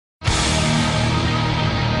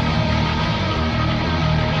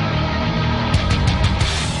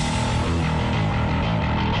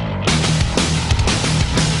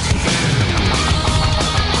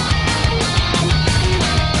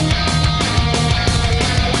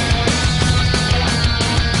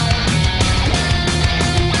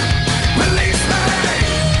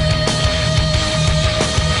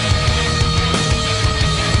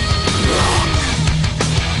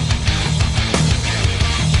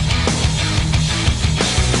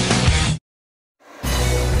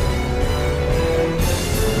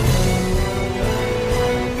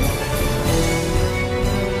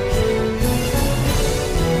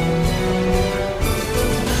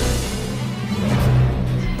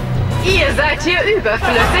Ihr seid hier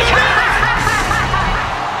überflüssig.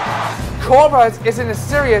 Cobra is in a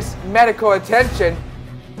serious medical attention.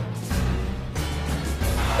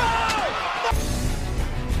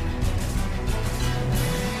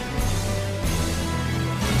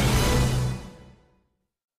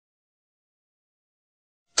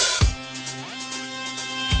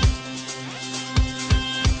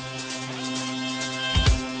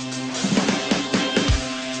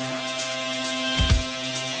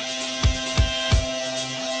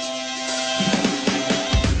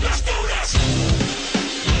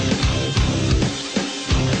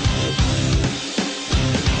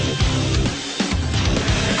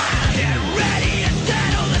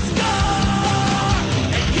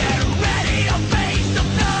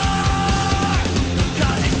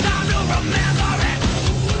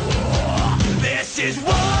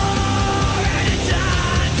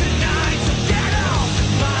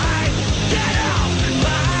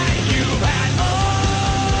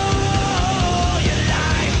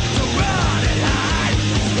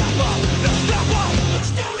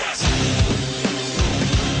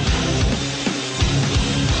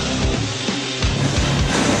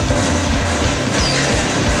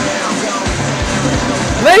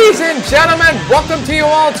 Ladies and gentlemen, welcome to you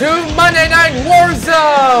all to Monday Night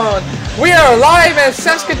Warzone! We are live in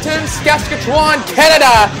Saskatoon, Saskatchewan,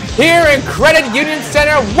 Canada, here in Credit Union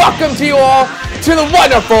Center. Welcome to you all to the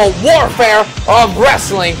wonderful warfare of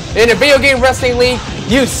wrestling in the Video Game Wrestling League,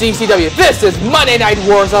 UCCW. This is Monday Night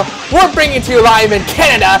Warzone. We're bringing to you live in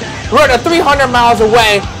Canada. We're 300 miles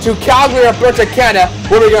away to Calgary, Alberta, Canada,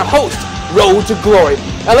 where we're going to host Road to Glory.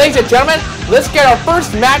 Now, ladies and gentlemen, let's get our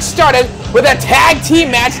first match started with a tag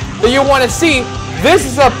team match that you want to see. This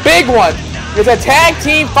is a big one. It's a tag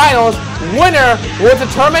team finals. Winner will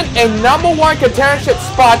determine a #1 contendership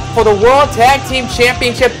spot for the World Tag Team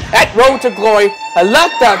Championship at Road to Glory. And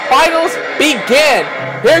let the finals begin.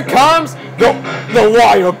 Here comes the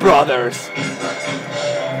Wario Brothers.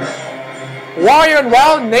 Wario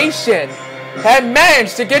Wal-Nation had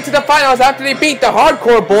managed to get to the finals after they beat the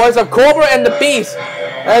Hardcore Boys of Cobra and the Beast.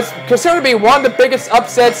 That's considered to be one of the biggest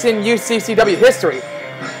upsets in UCCW history.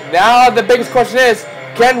 Now the biggest question is,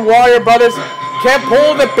 can Wario Brothers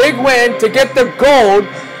pull the big win to get the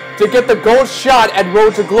gold shot at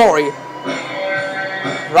Road to Glory?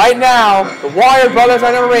 Right now, the Wario Brothers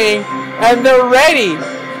are in the ring, and they're ready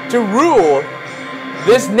to rule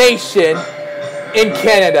this nation in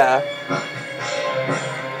Canada.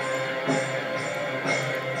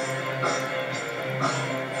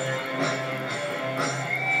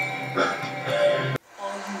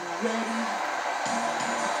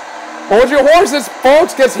 Hold your horses,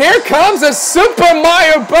 folks, because here comes the Super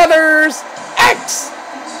Mario Brothers X!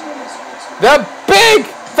 The big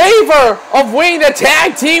favor of winning the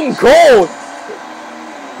tag team gold.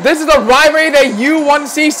 This is the rivalry that you want to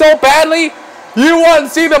see so badly. You want to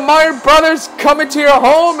see the Mario Brothers come into your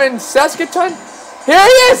home in Saskatoon? Here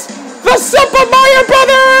he is! The Super Mario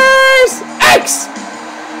Brothers X!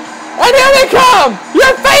 And here they come!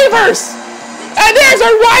 Your favors! And there's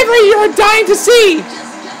a rivalry you're dying to see!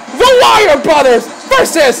 The Wario Brothers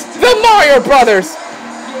versus the Mario Brothers.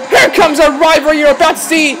 Here comes a rivalry you're about to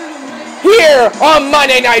see here on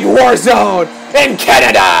Monday Night Warzone in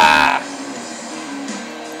Canada.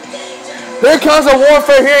 Here comes a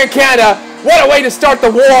warfare here in Canada. What a way to start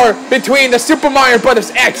the war between the Super Mario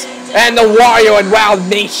Brothers X and the Wario and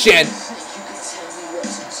Wal-Nation.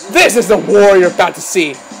 This is the war you're about to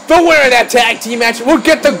see. The winner of that tag team match will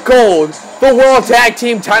get the gold, the World Tag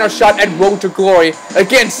Team title shot at Road to Glory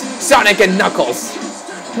against Sonic and Knuckles.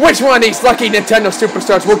 Which one of these lucky Nintendo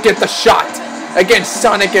superstars will get the shot against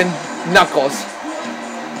Sonic and Knuckles?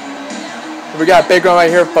 We got a big one right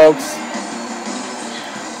here, folks.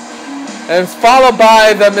 And it's followed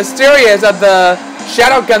by the Mysterious of the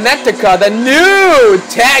Shadow Galactica, the new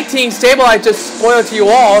tag team stable I just spoiled to you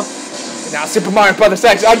all. And now Super Mario Bros.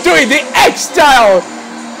 X are doing the X style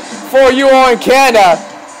for you all in Canada.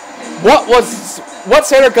 What's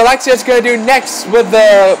Shadow Galactica going to do next with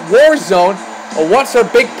the Warzone? Or what's her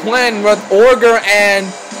big plan with Ogre and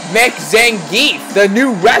Mech Zangief, the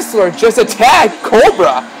new wrestler just attacked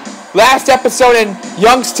Cobra last episode in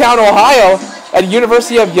Youngstown, Ohio, at the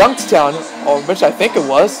University of Youngstown, or which I think it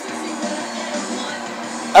was.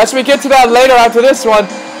 As we get to that later after this one,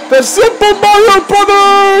 the Super Mario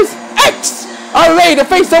Brothers X are ready to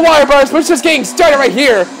face the Wario Brothers, which is getting started right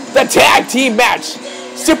here. The tag team match.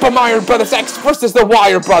 Super Mario Brothers X versus the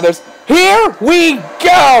Wario Brothers. Here we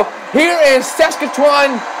go. Here in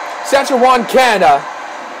Saskatchewan, Canada.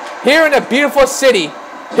 Here in a beautiful city.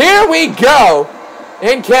 Here we go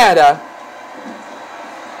in Canada.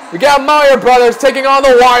 We got Mario Brothers taking on the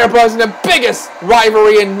Wario Brothers in the biggest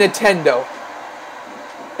rivalry in Nintendo.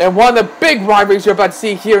 And one of the big rivalries you're about to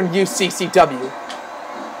see here in UCCW.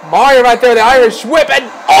 Mario right there, the Irish whip, and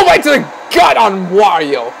oh my, to the gut on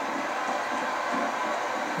Wario.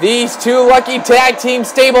 These two lucky tag team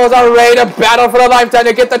stables are ready to battle for the lifetime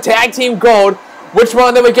to get the tag team gold. Which one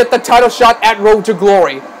of them would get the title shot at Road to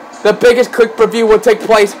Glory? The biggest quick preview will take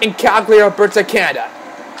place in Calgary, Alberta, Canada.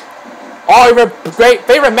 All your great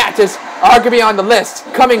favorite matches are going to be on the list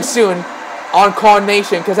coming soon on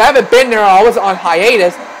Arcademania. Because I haven't been there, I was on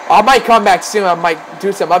hiatus. I might come back soon. I might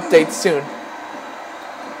do some updates soon.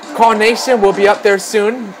 Arcademania will be up there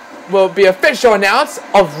soon. Will be official announced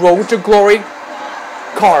of Road to Glory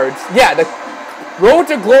cards. Yeah, the Road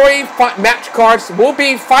to Glory match cards will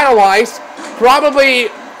be finalized probably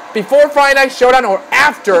before Friday Night Showdown or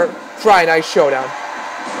after Friday Night Showdown.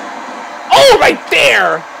 Oh, right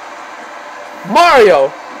there!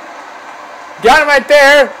 Mario. Got him right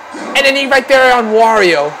there. And then he right there on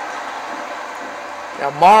Wario.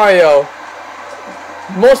 Now Mario.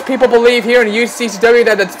 Most people believe here in UCCW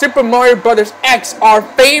that the Super Mario Bros. X are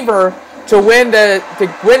favored to win the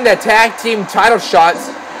tag team title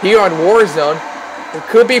shots here on Warzone. It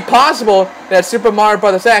could be possible that Super Mario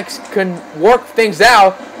Bros. X can work things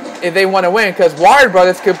out if they want to win, because Wario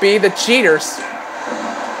Brothers could be the cheaters.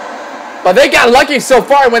 But they got lucky so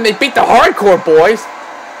far when they beat the Hardcore Boys.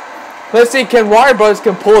 Let's see, can Wario Brothers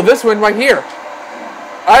can pull this one right here.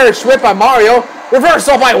 Irish whip by Mario.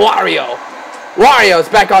 Reversal by Wario. Wario's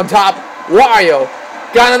back on top. Wario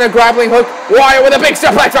got on the grappling hook. Wario with a big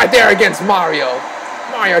suplex right there against Mario.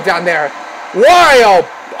 Mario down there. Wario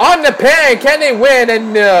on the pin. Can they win?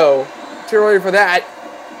 And no. Too early for that.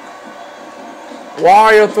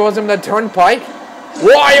 Wario throws him the turnpike.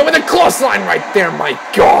 Wario with a clothesline right there. My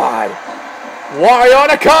God. Wario on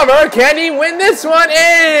a cover. Can he win this one?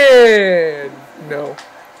 And no.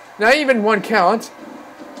 Not even one count.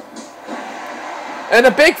 And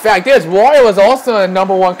the big fact is, Wario was also in the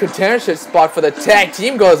 #1 contendership spot for the tag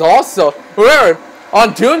team goals also. Remember,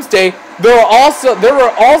 on Doomsday, they were also in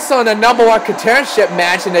the #1 contendership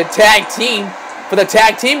match in the tag team for the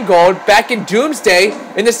tag team gold back in Doomsday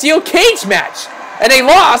in the steel cage match. And they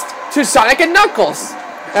lost to Sonic and Knuckles.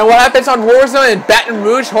 And what happens on Warzone in Baton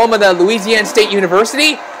Rouge, home of the Louisiana State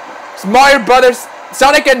University? It's Mario Brothers,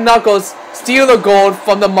 Sonic and Knuckles steal the gold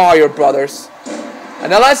from the Mario Brothers. And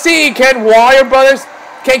now let's see, can Wario Brothers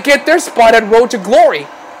get their spot at Road to Glory?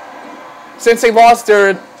 Since they lost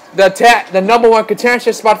the #1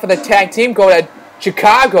 contendership spot for the tag team gold at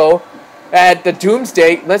Chicago at the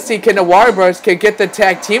Doomsday, let's see, can the Wario Brothers get the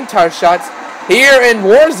tag team title shots here in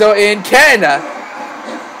Warzone in Canada.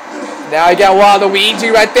 Now you got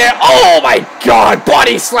Waluigi right there. Oh my God!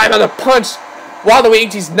 Body slam on the punch.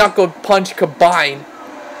 Waluigi's knuckle punch combined.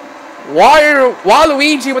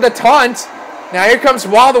 Waluigi with a taunt. Now here comes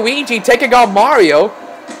Waluigi taking on Mario.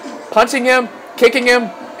 Punching him, kicking him,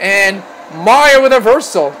 and Mario with a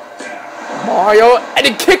reversal. Mario, and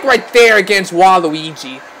a kick right there against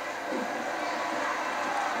Waluigi.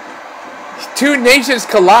 Two nations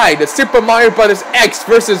collide. The Super Mario Bros. X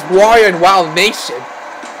versus Wario and Wal-Nation.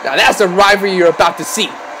 Now that's a rivalry you're about to see.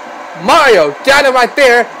 Mario, got him right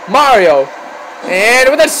there. Mario. And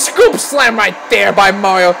with a scoop slam right there by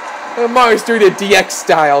Mario. And Mario's doing the DX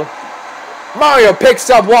style. Mario picks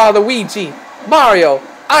up Waluigi. Mario,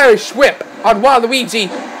 Irish whip on Waluigi.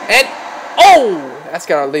 And, oh! That's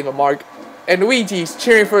gotta leave a mark. And Luigi's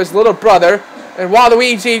cheering for his little brother. And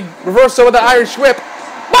Waluigi reversal with the Irish whip.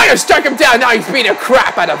 Mario struck him down. Now he's beating the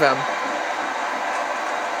crap out of him.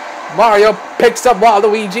 Mario picks up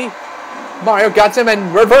Waluigi. Mario got him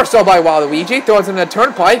and reversal by Waluigi. Throws him in the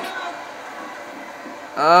turnpike.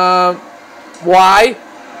 Why?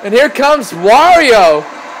 And here comes Wario.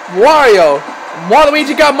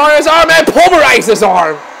 Waluigi got Mario's arm and pulverized his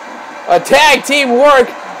arm. A tag team work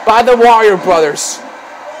by the Wario Brothers.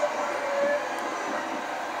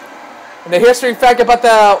 And the history fact about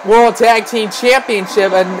the World Tag Team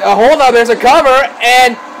Championship. And hold on, there's a cover.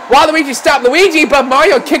 And Waluigi stopped Luigi, but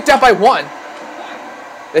Mario kicked out by 1.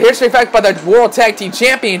 The history fact about the World Tag Team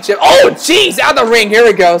Championship. Oh, jeez, out of the ring. Here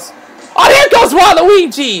it goes. Oh, here goes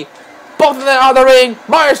Waluigi. Both of them out of the ring.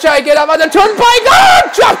 Mario's trying to get up on the turnpike. Oh,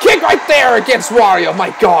 drop kick right there against Wario.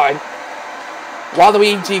 My God.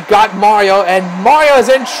 Waluigi got Mario, and Mario is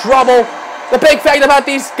in trouble. The big fact about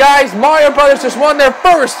these guys, Mario Brothers just won their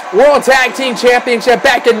first World Tag Team Championship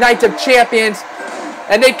back in Night of Champions.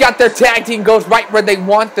 And they got their tag team goes right where they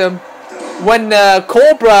want them. When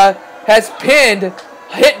Cobra has pinned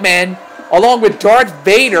Hitman along with Darth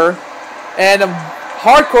Vader. And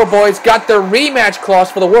Hardcore Boys got their rematch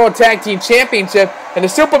clause for the World Tag Team Championship And the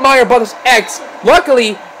Super Mario Bros. X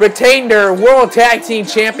luckily retained their World Tag Team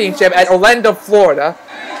Championship at Orlando, Florida.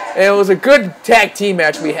 And it was a good tag team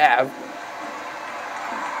match we have.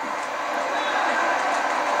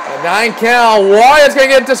 A 9 count. Wario's going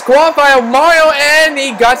to get disqualified. Mario, and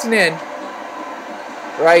he guts it in.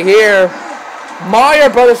 Right here. Mario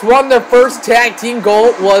Brothers won their first tag team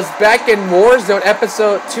gold. Was back in Warzone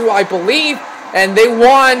episode 2, I believe. And they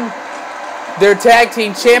won their tag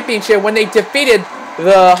team championship when they defeated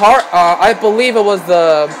the I believe it was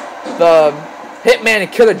the Hitman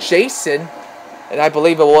and Killer Jason, and I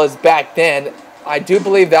believe it was back then. I do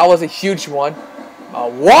believe that was a huge one.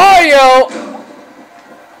 Wario,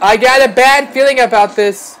 I got a bad feeling about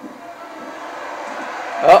this.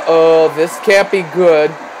 Uh-oh, this can't be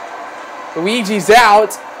good. Luigi's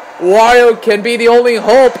out. Wario can be the only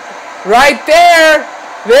hope. Right there.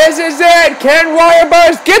 This is it. Can Wario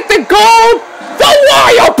Brothers get the gold? The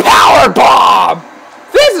Wario Powerbomb!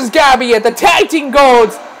 This has got to be it. The tag team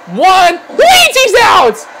golds. 1. Luigi's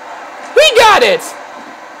out! We got it!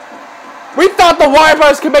 We thought the Wario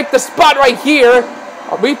Brothers could make the spot right here.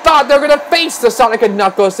 We thought they were going to face the Sonic and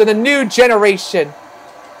Knuckles in a new generation.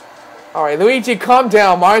 Alright, Luigi, calm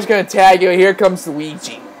down. Mario's going to tag you. Here comes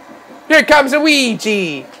Luigi. Here comes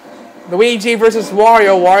Luigi. Luigi versus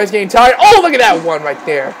Wario. Wario's getting tired. Oh, look at that one right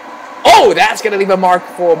there. Oh, that's going to leave a mark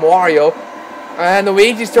for Wario. And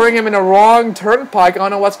Luigi's throwing him in the wrong turnpike. I don't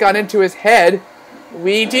know what's got into his head.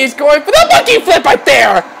 Luigi's going for the monkey flip right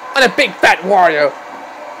there on a big fat Wario.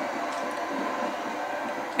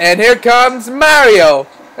 And here comes Mario.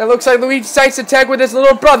 It looks like Luigi decides to tag with his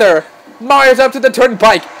little brother. Mario's up to the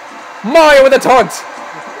turnpike. Mario with a taunt.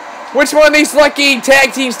 Which one of these lucky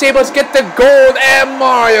tag team stables get the gold? And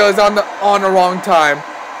Mario's on the wrong time.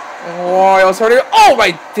 And Wario's hurting. Oh,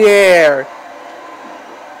 right there.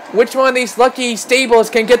 Which one of these lucky stables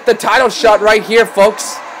can get the title shot right here,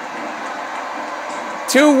 folks?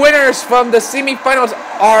 2 winners from the semifinals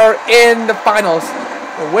are in the finals.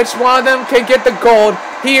 Which one of them can get the gold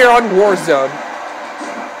here on Warzone?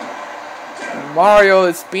 Mario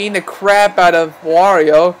is beating the crap out of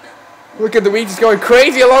Wario. Look at Luigi's going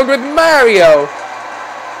crazy along with Mario.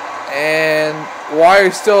 And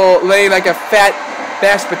Wario's still laying like a fat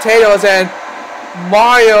mashed potatoes. And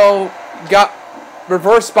Mario got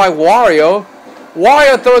reversed by Wario.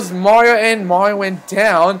 Wario throws Mario and Mario went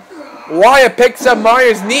down. Wario picks up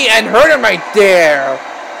Mario's knee and hurt him right there.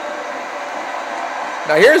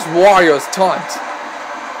 Now here's Wario's taunt.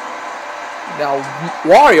 Now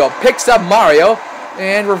Wario picks up Mario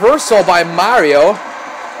and reversal by Mario.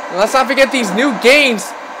 And let's not forget these new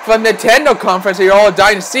games from Nintendo conference that you're all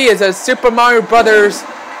dying to see. Is a Super Mario Brothers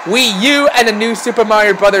Wii U and a new Super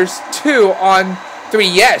Mario Brothers 2 on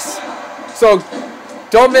 3DS. So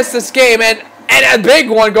don't miss this game. And a big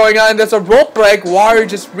one going on. There's a rope break. Wario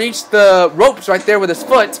just reached the ropes right there with his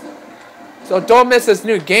foot. So don't miss this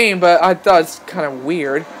new game, but I thought it's kind of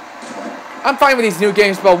weird. I'm fine with these new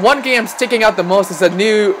games, but one game sticking out the most is a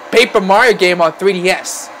new Paper Mario game on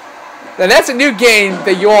 3DS. Now that's a new game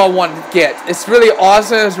that you all want to get. It's really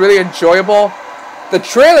awesome. It's really enjoyable. The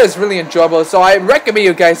trailer is really enjoyable, so I recommend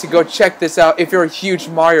you guys to go check this out if you're a huge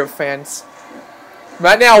Mario fans.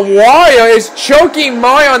 Right now, Wario is choking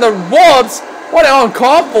Mario on the ropes. What an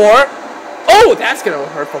uncalled for. Oh, that's going to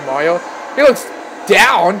hurt for Mario. He looks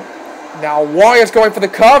down. Now Wario's going for the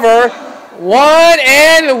cover. 1,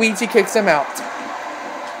 and Luigi kicks him out.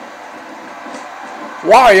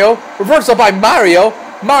 Wario, reversal by Mario.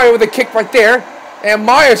 Mario with a kick right there. And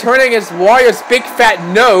Mario's hurting his Wario's big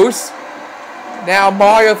fat nose. Now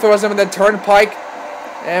Mario throws him in the turnpike.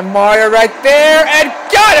 And Mario right there. And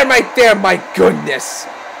got him right there. My goodness.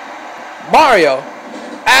 Mario.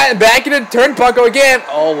 And back in the turnpike again.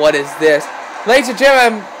 Oh, what is this? Ladies and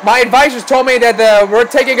gentlemen, my advisors told me that we're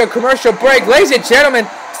taking a commercial break. Ladies and gentlemen,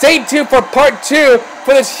 stay tuned for part 2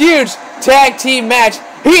 for this huge tag team match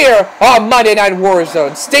here on Monday Night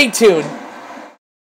Warzone. Stay tuned.